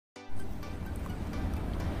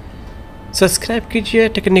Subscribe कीजिए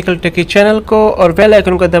technical टेकी channel को और बेल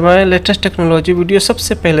आइकन को दबाएं लेटेस्ट टेक्नोलॉजी वीडियो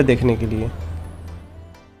सबसे पहले देखने के लिए।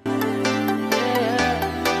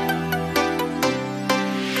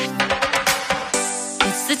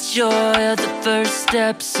 It's the joy of the first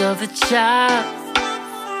steps of a child.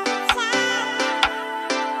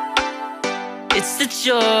 It's the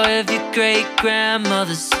joy of your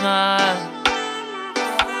great-grandmother's smile.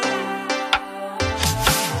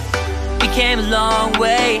 We came a long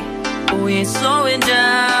way, but we ain't slowing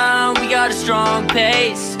down. We got a strong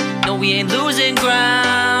pace, no we ain't losing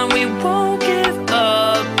ground. We won't give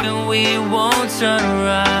up and we won't turn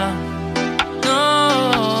around. No,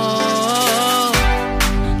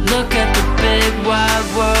 look at the big wide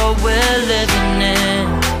world we're living in.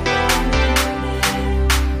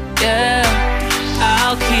 Yeah,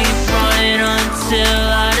 I'll keep running until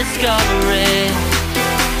I discover it.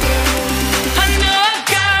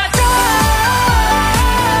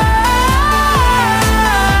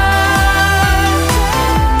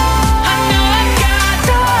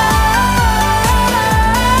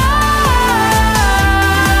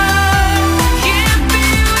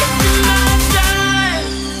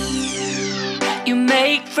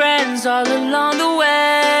 All along the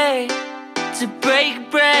way to break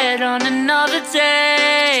bread on another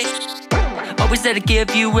day. Always there to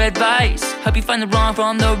give you advice, help you find the wrong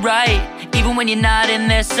from the right. Even when you're not in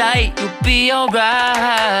their sight, you'll be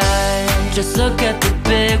alright. Just look at the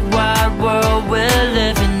big wide world we're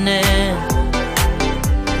living in.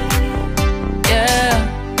 Yeah,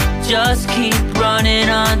 just keep running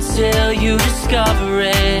until you discover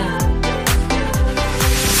it.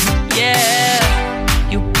 Yeah,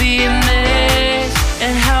 you'll be amazed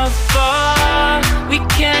at how far we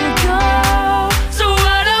can go. So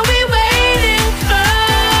what are we waiting for?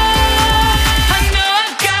 I know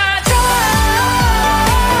I've got time.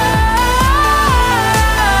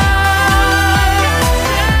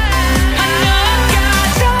 I know I've got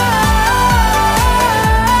time.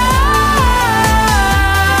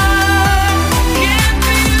 Can't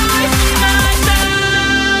be wasting my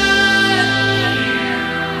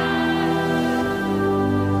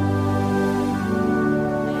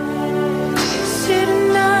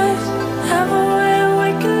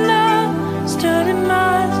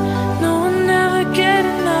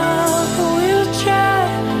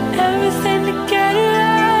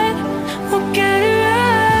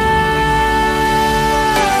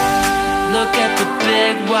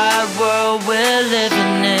wide world we're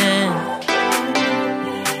living in.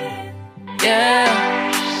 Yeah,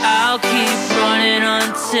 I'll keep running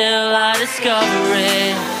until I discover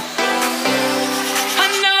it. I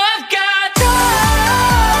know I've got time.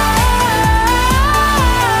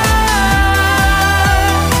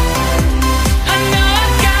 I know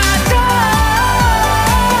I've got time.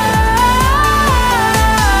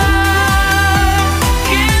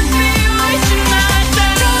 Can't be wasting my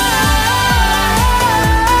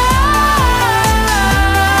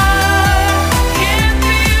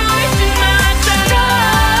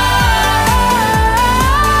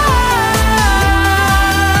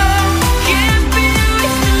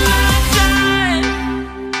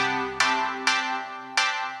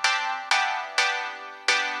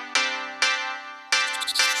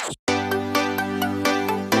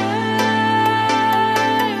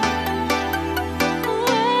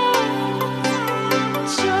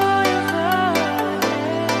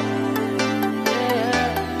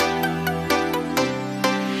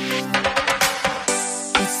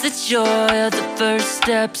joy of the first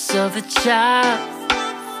steps of a child.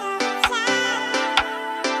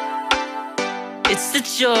 It's the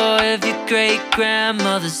joy of your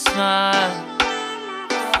great-grandmother's smile.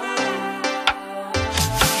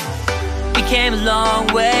 We came a long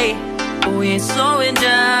way, but we ain't slowing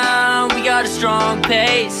down. We got a strong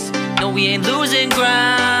pace, no we ain't losing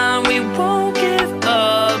ground. We won't give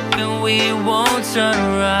up and we won't turn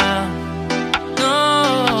around.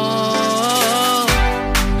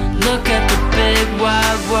 Look at the big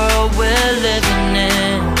wide world we're living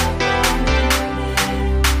in.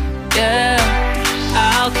 Yeah,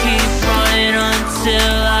 I'll keep running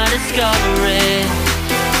until I discover it.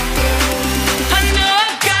 I know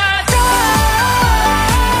I've got time.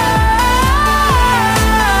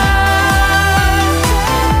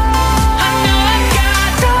 I know I've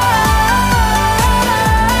got time.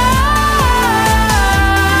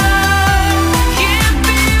 Can't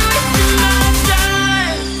be wasting my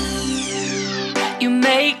time. You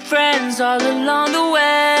make friends all along the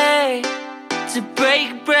way to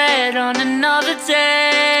break bread on another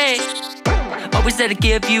day. Always there to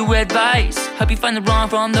give you advice, help you find the wrong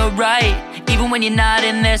from the right. Even when you're not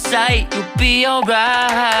in their sight, you'll be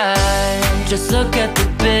alright. Just look at the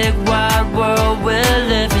big wide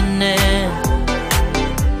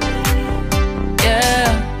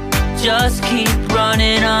just keep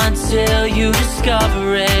running until you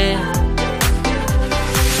discover it.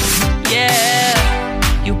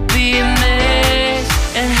 Yeah, you'll be amazed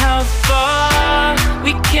at how far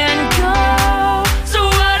we can go. So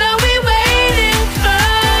what are we waiting for?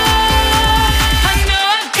 I know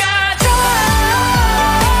I've got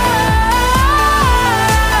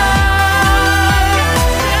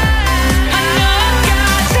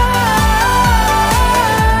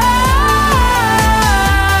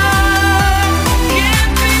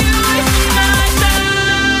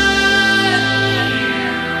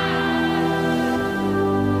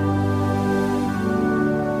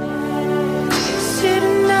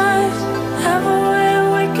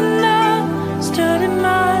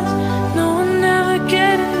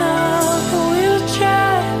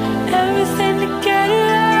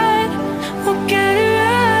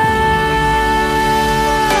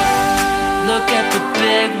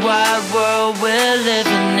wide world we're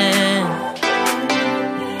living in.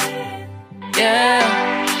 Yeah,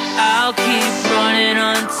 I'll keep running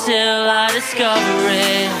until I discover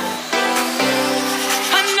it.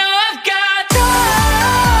 I know I've got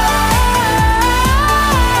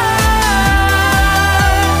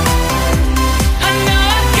I know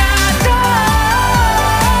I've got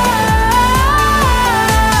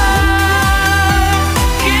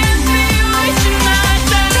can't be wasting my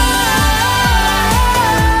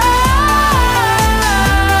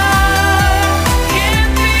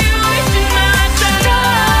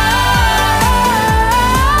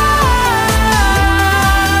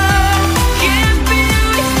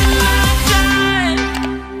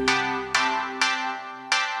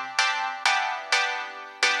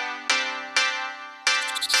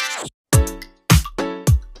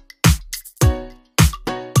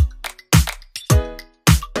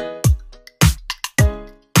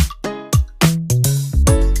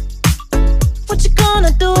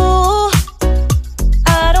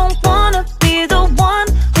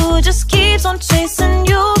chasing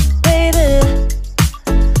you, baby.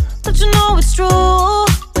 Don't you know it's true?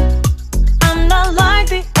 I'm not like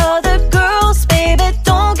the other girls, baby.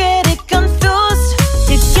 Don't get it confused.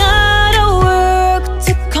 You gotta work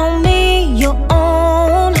to call me your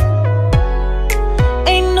own.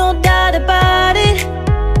 Ain't no doubt about it.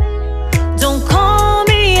 Don't call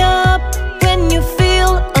me up when you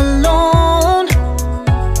feel alone,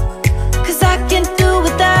 'cause I can't do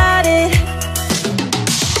without it.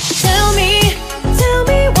 Tell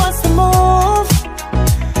me what's the move?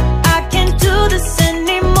 I can't do this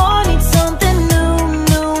anymore. Need something new,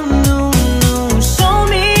 new, new, new. Show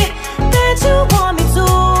me that you want me to.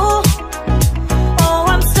 Oh,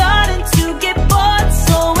 I'm starting to get bored,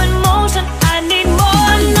 so in motion I need more.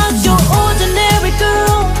 I'm not your ordinary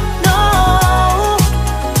girl, no.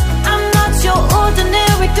 I'm not your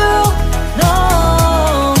ordinary girl, no.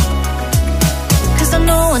 'Cause I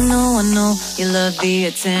know you love the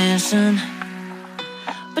attention,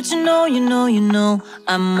 but you know,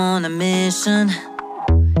 I'm on a mission.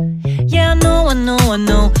 Yeah, I know,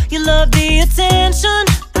 you love the attention,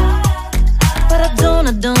 but I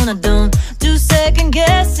don't do second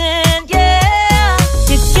guessing, yeah.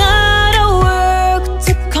 You gotta work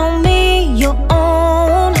to call me your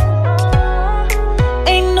own.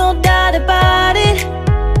 Ain't no doubt about it.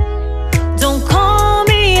 Don't call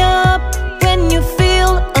me up when you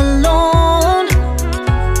feel alone,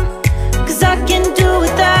 'cause I can do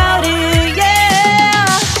without it.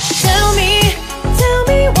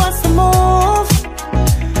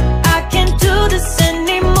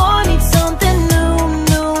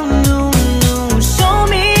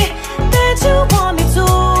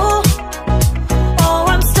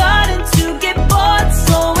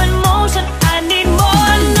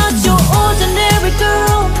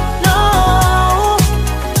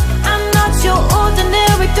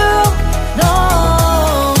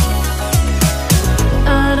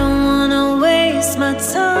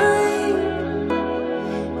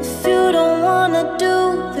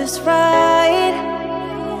 Right,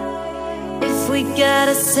 if we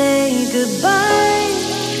gotta say goodbye,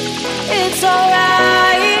 it's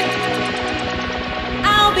alright.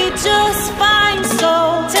 I'll be just fine. So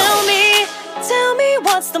tell me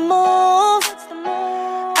what's the move?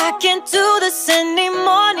 I can't do this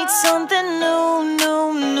anymore. Need something new, new,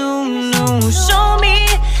 new, new. Show me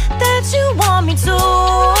that you want me to.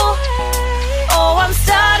 Oh, I'm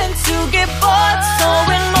starting to get bored, so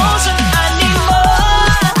in motion I need more.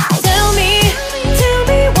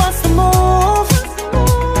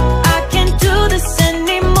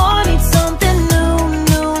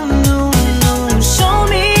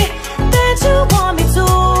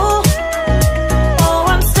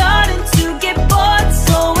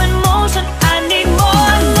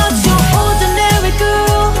 Oh,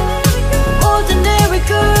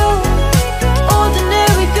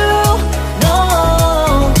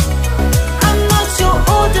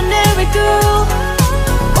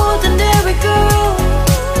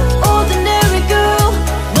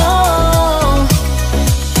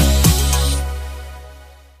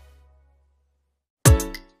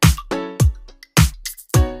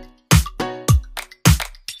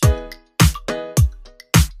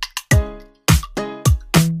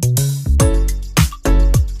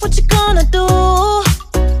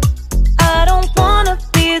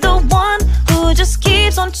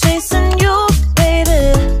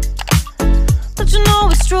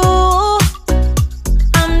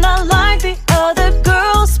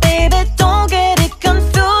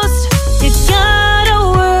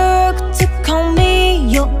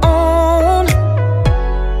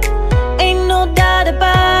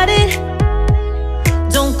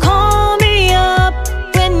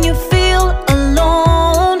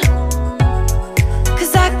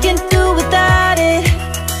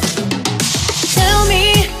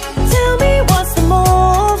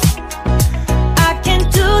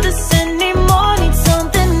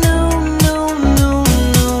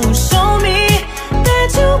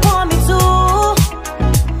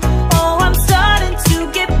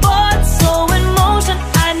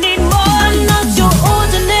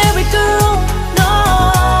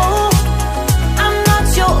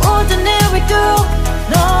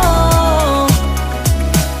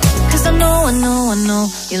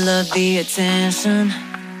 attention,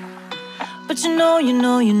 but you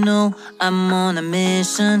know I'm on a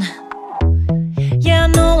mission. Yeah, I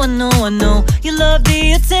know you love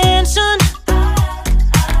the attention,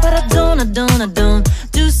 but I don't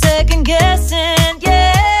do second guessing.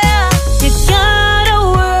 Yeah, you gotta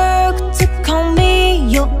work to call me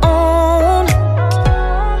your own.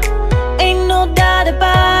 Ain't no doubt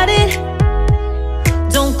about it.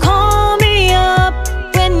 Don't call me up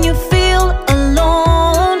when you feel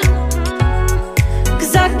alone,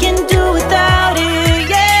 'cause I can do without it.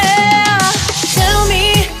 Yeah, tell me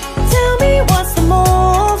what's the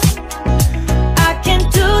move. I can't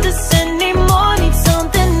do this anymore, need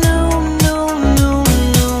something new.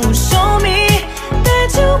 Show me that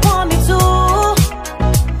you want me to.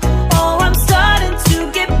 Oh, I'm starting to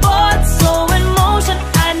get bored, slow in motion,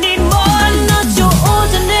 I need more. Not your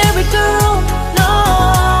ordinary girl, no.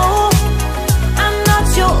 I'm not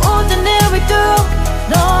your ordinary girl,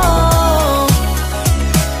 no.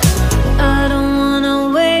 I don't wanna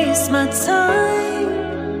waste my time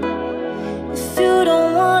if you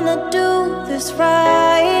don't wanna do this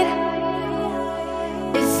right.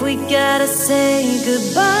 If we gotta say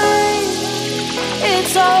goodbye,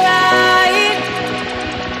 it's alright.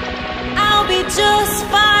 I'll be just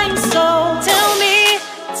fine. So tell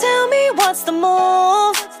me what's the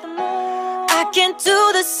move. I can't do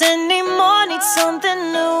this anymore, need something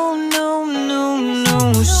new.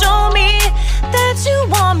 Show me that you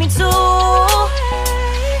want me to.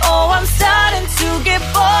 Oh, I'm starting to get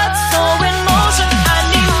bored, so in motion, I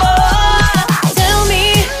need more. Tell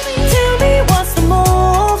me what's the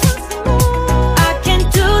move. I can't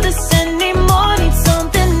do this anymore, need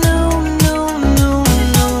something new.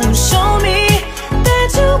 Show me that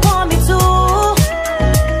you want me to.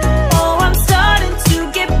 Oh, I'm starting to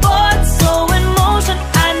get bored, so in motion,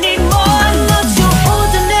 I need more. I'm not your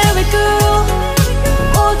ordinary girl,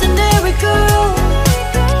 ordinary girl,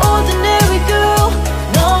 ordinary girl,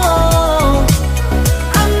 no.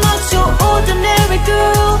 I'm not your ordinary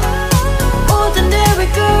girl, ordinary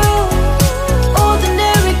girl,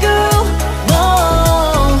 ordinary girl, no.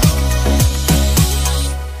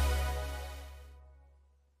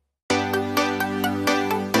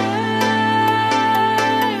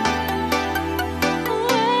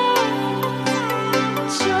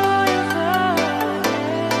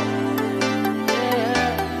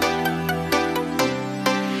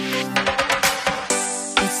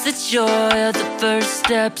 It's the joy of the first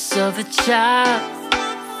steps of a child.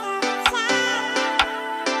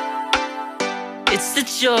 It's the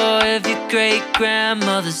joy of your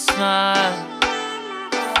great-grandmother's smile.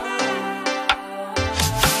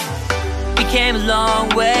 We came a long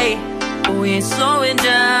way, but we ain't slowing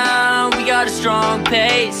down. We got a strong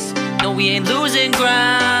pace, no, we ain't losing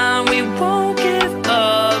ground. We won't give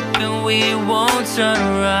up and we won't turn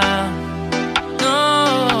around, no.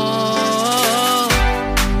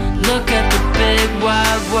 Look at the big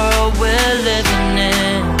wide world we're living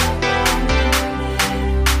in.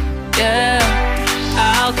 Yeah,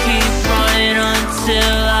 I'll keep running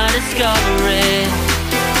until I discover it.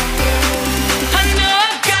 I know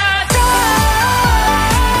I got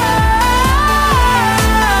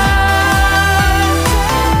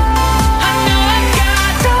I know I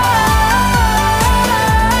got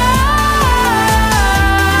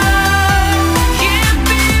can't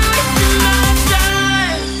be wasting my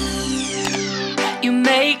time. You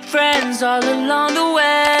make friends all along the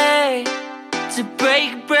way to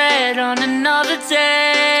break bread on another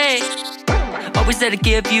day. Always there to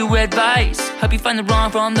give you advice, help you find the wrong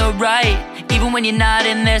from the right. Even when you're not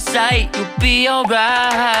in their sight, you'll be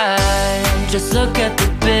alright. Just look at the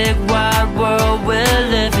big wide world we're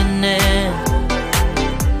living in.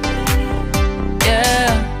 Yeah,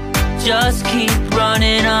 just keep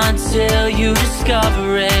running until you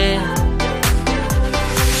discover it.